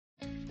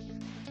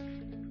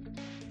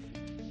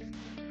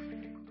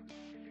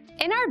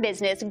In our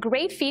business,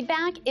 great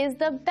feedback is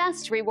the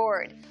best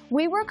reward.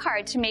 We work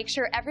hard to make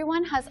sure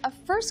everyone has a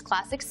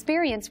first-class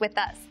experience with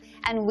us,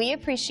 and we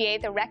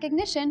appreciate the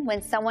recognition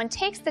when someone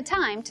takes the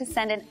time to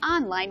send an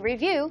online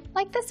review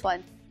like this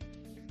one.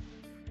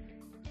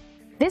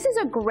 This is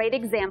a great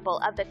example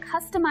of the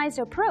customized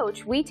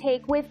approach we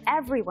take with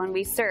everyone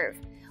we serve.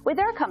 With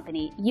our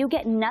company, you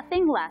get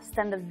nothing less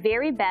than the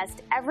very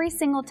best every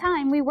single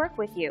time we work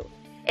with you.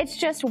 It's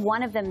just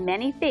one of the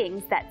many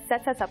things that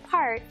sets us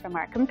apart from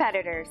our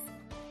competitors.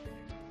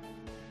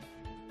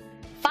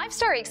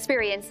 Five-star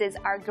experiences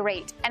are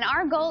great, and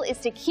our goal is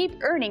to keep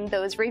earning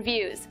those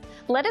reviews.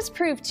 Let us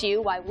prove to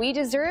you why we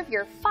deserve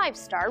your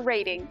 5-star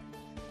rating.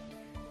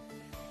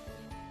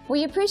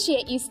 We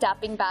appreciate you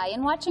stopping by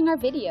and watching our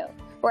video.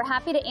 We're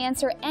happy to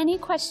answer any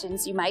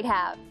questions you might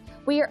have.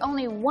 We are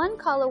only one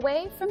call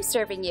away from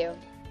serving you.